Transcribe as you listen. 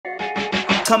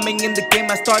coming in the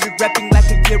game, I started rapping like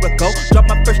a year ago. Dropped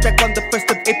my first track on the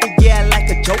 1st of April, yeah, I like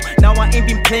a joke. Now I ain't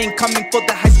been playing, coming for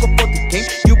the high score for the game.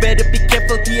 You better be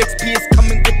careful, DXP is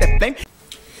coming with that flame.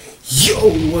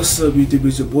 Yo, what's up YouTube?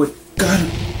 It's your boy Gotta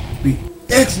Be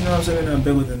X. You know what I'm saying? I'm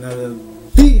back with another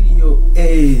video.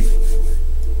 Hey,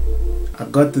 I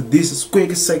got to this as quick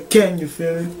as I can, you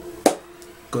feel me?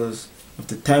 Because of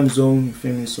the time zone, you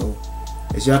feel me? So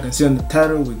as y'all can see on the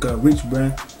title, we got Rich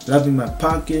Brian, Love in My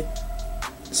Pocket.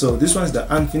 So this one's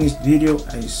the unfinished video.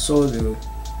 I saw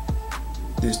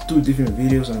there's two different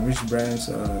videos on Rich Brian's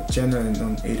channel and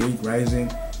on 88 Rising.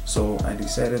 So I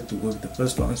decided to go with the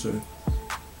first one. So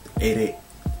the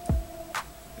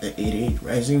 88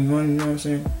 Rising one, you know what I'm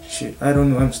saying? Shit, I don't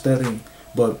know, I'm studying.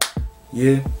 But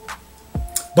yeah.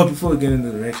 But before we get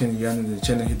into the reaction, if you're new to the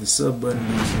channel, hit the sub button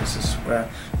and subscribe.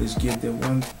 Let's get the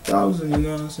 1,000, you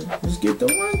know what I'm saying? Let's get the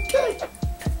 1K.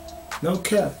 No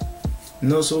cap.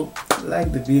 And also,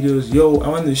 like the videos. Yo, I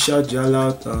want to shout y'all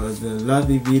out. The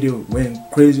Lavi video went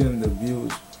crazy on the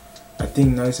views. I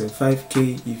think now it's at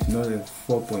 5K, if not at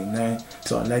 4.9.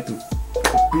 So I'd like to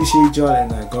appreciate y'all,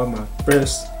 and I got my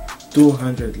first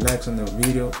 200 likes on the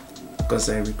video because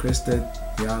I requested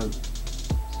y'all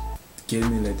give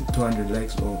me like the 200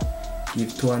 likes or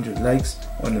give 200 likes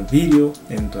on a video,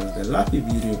 and it was the Lavi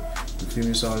video, you feel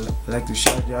me? So I'd like to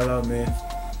shout y'all out, man.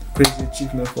 Crazy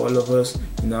achievement for all of us,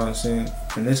 you know what I'm saying?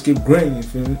 And let's keep growing, you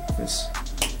feel me?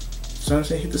 So I'm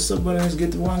saying, hit the sub button, let's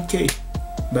get to 1K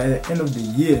by the end of the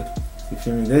year, you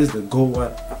feel me? That's the goal,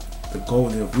 the goal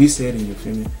that we setting, you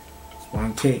feel me?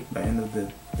 1K by end of the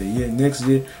year. Next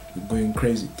year we're going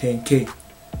crazy, 10K,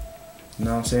 you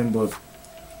know what I'm saying? But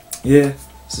yeah,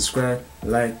 subscribe,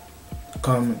 like,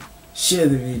 comment, share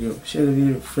the video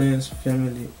with friends,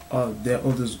 family, all that,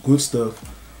 all this good stuff.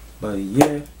 But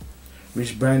yeah,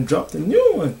 Rich Brian dropped a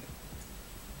new one,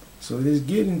 so let's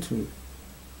get into it.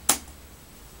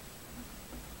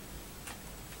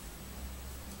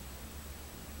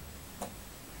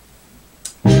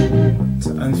 It's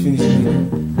an unfinished video.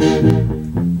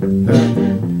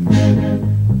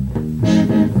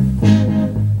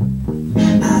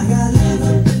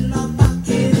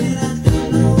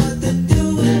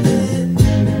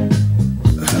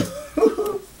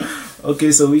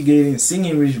 Okay, so we getting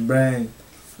singing Rich Brian.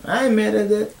 I ain't mad at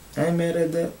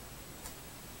that.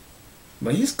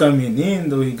 But he's coming in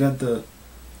though. He got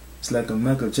it's like a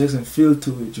Michael Jackson feel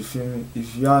to it, you feel me?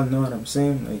 If y'all know what I'm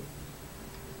saying, like.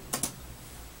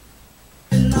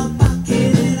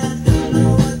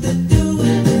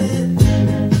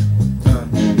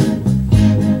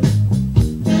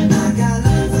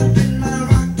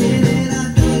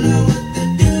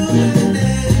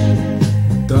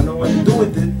 Don't know what to do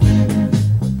with it.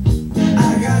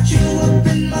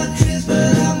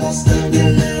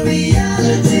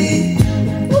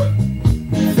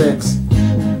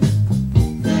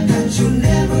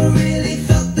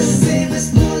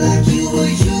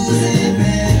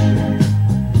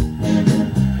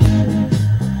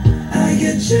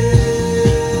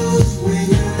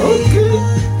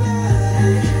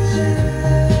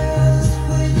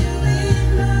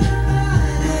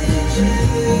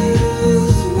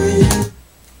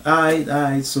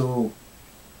 Alright, so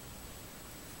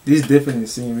this definitely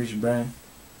seeing Rich Brian.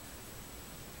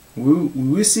 Will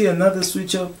we see another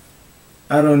switch up?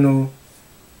 I don't know.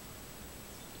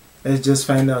 Let's just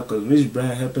find out, because Rich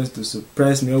Brian happens to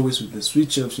surprise me always with the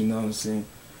switch ups, you know what I'm saying?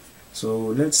 So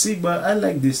let's see. But I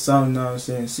like this sound, you know what I'm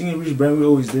saying? Singing Rich Brian, we're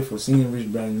always there for singing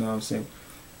Rich Brian, you know what I'm saying?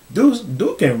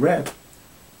 Dude can rap.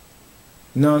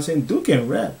 You know what I'm saying? Dude can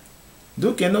rap.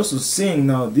 Dude can also sing.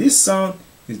 Now this sound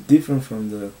is different from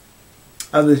the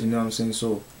others, you know what I'm saying?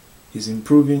 So he's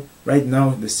improving. Right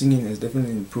now the singing has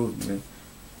definitely improved, man.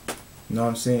 You know what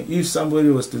I'm saying? If somebody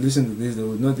was to listen to this, they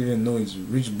would not even know it's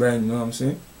Rich Brian, you know what I'm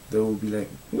saying? They would be like,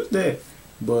 who's that?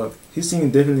 But his singing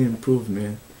definitely improved,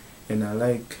 man. And I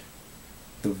like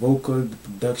the vocal, the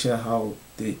production, how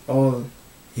they all,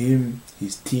 him,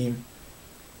 his team,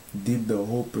 did the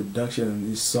whole production on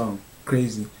this song.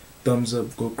 Crazy. Thumbs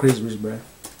up, go crazy, Rich Brian.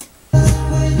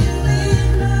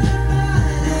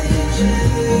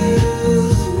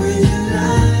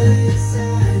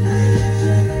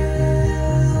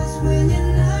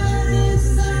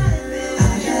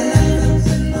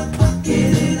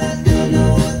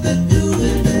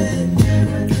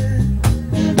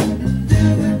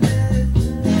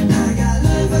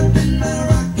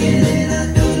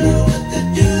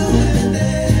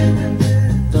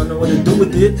 Don't know what to do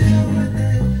with it.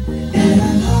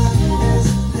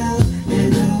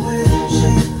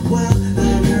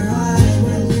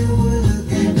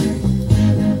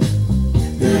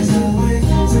 There's no way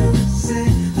to say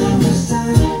how much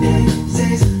time it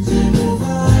takes.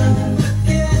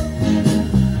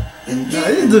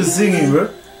 the singing, bro.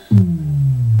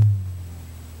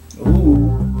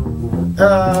 Ooh.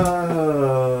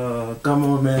 Come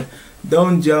on, man.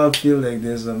 Don't y'all feel like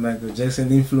there's a Michael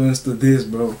Jackson influence to this,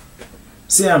 bro?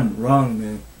 See, I'm wrong,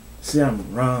 man. See,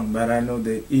 I'm wrong, but I know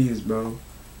there is, bro.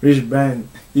 Rich Brian,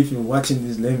 if you're watching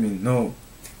this, let me know.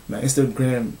 My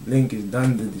Instagram link is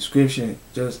down in the description.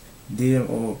 Just DM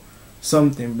or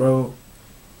something, bro.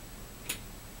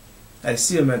 I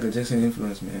see a Michael Jackson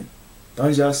influence, man.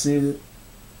 Don't y'all see it?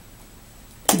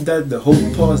 He did the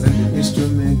whole pause and the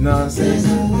instrument nonsense.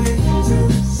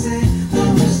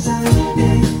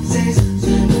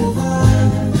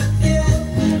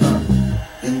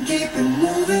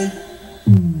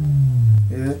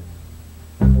 Yeah.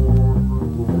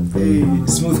 Hey,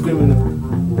 Smooth Criminal.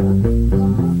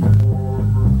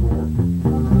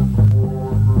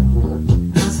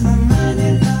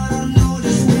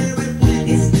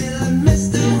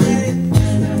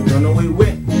 Don't know where he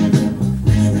went.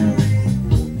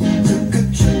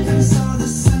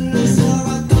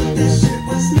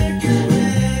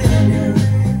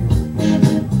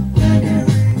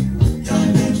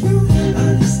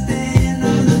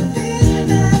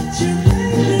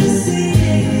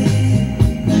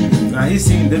 He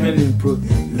singing definitely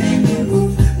improved.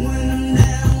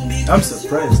 I'm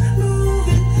surprised.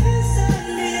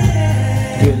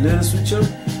 Get a little switch up.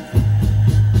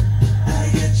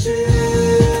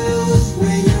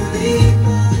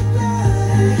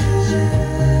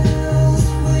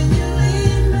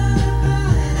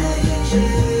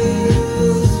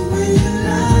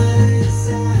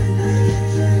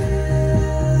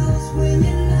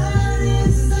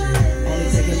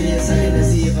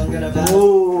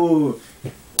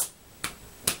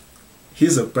 He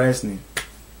surprised me.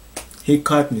 He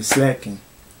caught me slacking.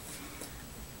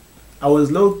 I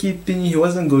was low-key thinking he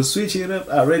wasn't going to switch it up.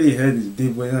 I already heard his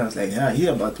deep voice and I was like, ah, he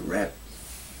about to rap.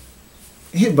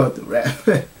 He about to rap.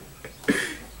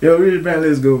 Yo, Rich Brian,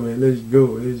 let's go, man. Let's go.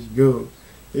 Let's go.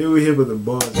 Here we here for the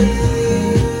boss.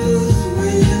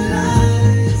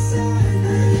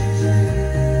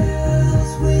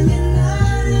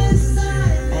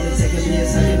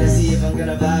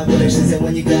 She said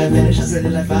when you gotta finish, I said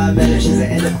in like 5 minutes. She said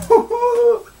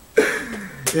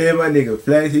yeah, my nigga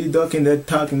Flex, he talking that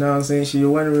talk, you know what I'm saying? She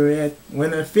wondering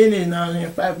when I finish, you know what I'm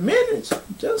saying? 5 minutes.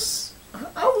 Just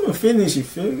I wanna finish, you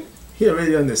feel me? He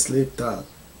already on the sleep talk.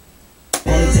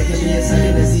 Only taking me a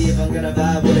second to see if I'm gonna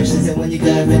vibe with her. She said when you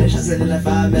gotta finish, I said in like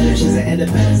 5 minutes. She said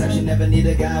independence, I should never need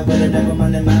a guy with her. Never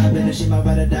mind in my business, she might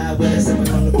rather die with her. Someone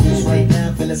on the cruise right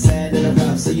now, feeling sad in the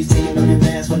rough. So you taking off your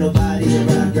mask when nobody's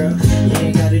around, girl. You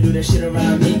ain't gotta do that shit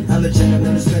around me. I'm a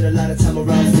gentleman to spend a lot of time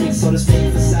around freaks. So this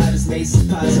fake facade just made some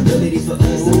possibility for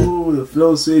us. Ooh, the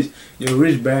flow switch. Yo,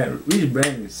 Rich Brian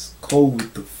is cold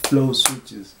with the flow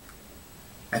switches.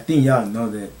 I think y'all know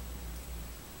that.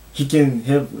 He can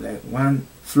have like one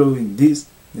flow in this,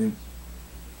 and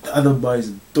the other bar is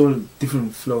a total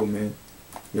different flow, man.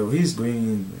 Yo, he's going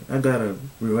in, man. I gotta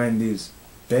rewind this.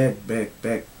 Back.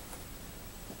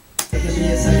 Taking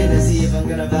me a second to see if I'm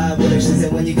gonna vibe with her. She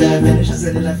said when you gotta finish, I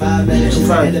said in like 5 minutes. She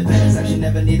said independence, I should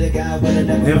never need a guy with her.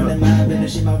 Never mind in my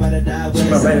business, she might rather die with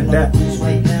her. Someone on the cruise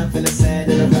right now, feeling sad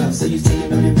in the rough. So you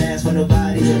taking off your mask when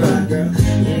nobody's around, girl.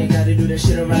 You ain't gotta do that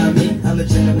shit around me. I'm a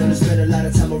gentleman to spend a lot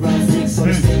of time around freaks. So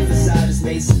this fake facade just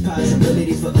made some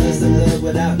possibility for us to live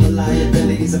without no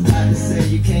liabilities. I'm proud to say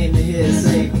you came in here to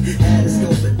save me. Had a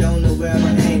scope but don't know where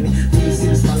I'm aiming. Do you see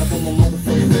the smile up on my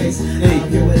motherfucking face? I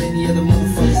don't care what any other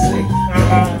motherfucker say.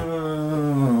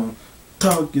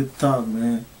 Talk your talk,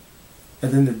 man. At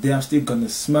the end of the day, I'm still gonna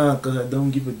smile because I don't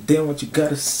give a damn what you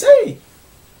gotta say.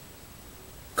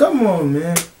 Come on,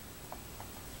 man.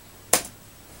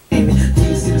 Do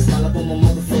you see the smile up on my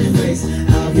motherfucking face? I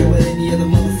don't care what any other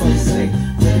motherfucker say.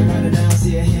 Looking around and down,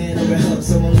 see a hand over help.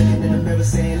 So I'm looking in the mirror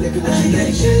saying, look at what you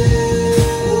make.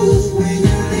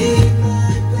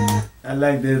 I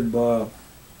like that bar.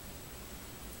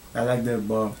 I like that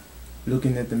bar.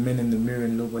 Looking at the man in the mirror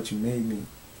and look what you made me.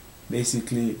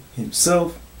 Basically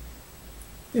himself.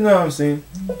 You know what I'm saying?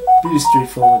 Pretty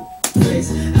straightforward. I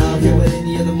don't care what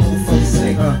any other motherfucker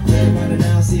say. Looking around and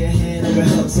down, see a hand over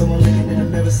help. Someone looking in the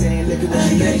mirror saying, look at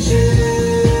what you made.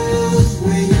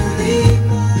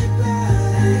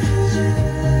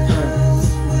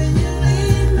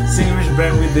 Sing Rich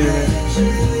Brian with them.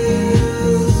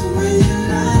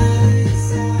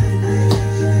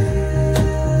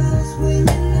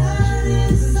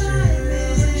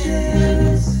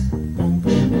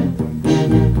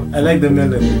 I like the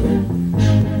melody.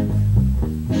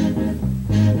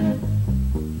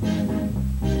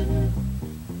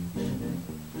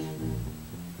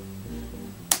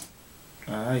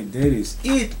 Alright, that is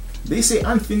it. They say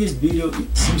unfinished video,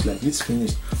 it seems like it's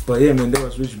finished. But yeah, man, that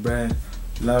was Rich Brian,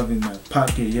 Love in My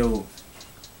Pocket. Yo,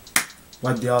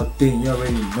 what do y'all think? You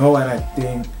already know what I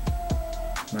think.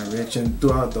 My reaction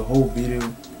throughout the whole video.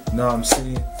 You know what I'm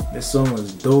saying? The song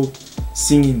was dope.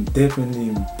 Singing definitely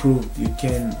improved. You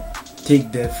can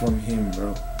take that from him,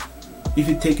 bro. If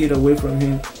you take it away from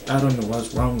him, I don't know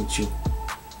what's wrong with you.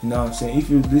 You know what I'm saying? If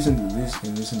you listen to this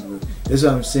and listen to it, that's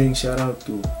what I'm saying. Shout out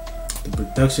to the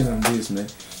production on this, man.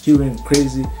 He went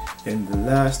crazy. And the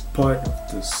last part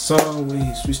of the song, when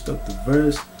he switched up the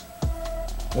verse,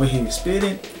 when he was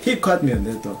spitting, he caught me on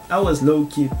that though. I was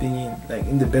low-key thinking, like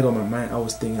in the back of my mind, I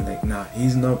was thinking like, nah,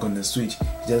 he's not gonna switch.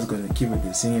 He's just gonna keep with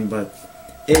the singing. But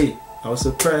hey, I was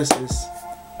surprised. This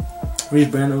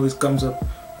Rich Brian always comes up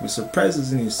with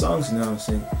surprises in his songs, you know what I'm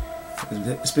saying?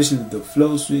 Especially the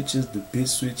flow switches, the beat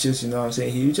switches, you know what I'm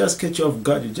saying? He will just catch you off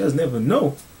guard, you just never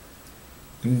know.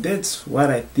 And that's what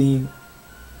I think,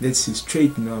 that's his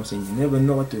trait, you know what I'm saying? You never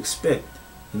know what to expect,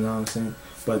 you know what I'm saying?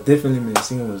 But definitely, man, the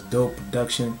singing was dope,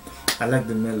 production. I like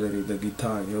the melody, the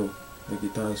guitar, yo. The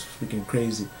guitar is freaking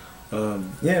crazy.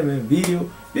 Yeah, man, video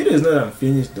is not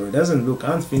unfinished though. It doesn't look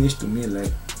unfinished to me. Like,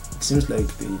 it seems like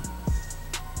they,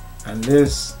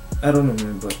 unless, I don't know,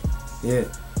 man, but yeah.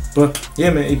 But yeah,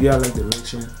 man, if y'all like the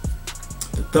reaction,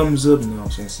 the thumbs up, you know what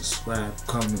I'm saying? Subscribe,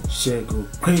 comment, share, go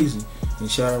crazy. And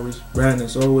shout out Rich Brian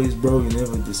as always, bro. You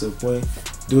never disappoint.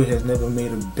 Dude has never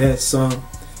made a bad song.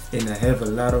 And I have a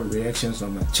lot of reactions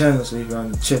on my channel, so if you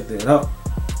want to check that out,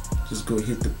 just go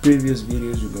hit the previous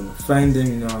videos. You're gonna find them,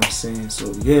 you know what I'm saying?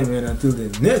 So yeah, man, until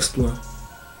the next one,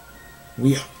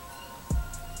 we out.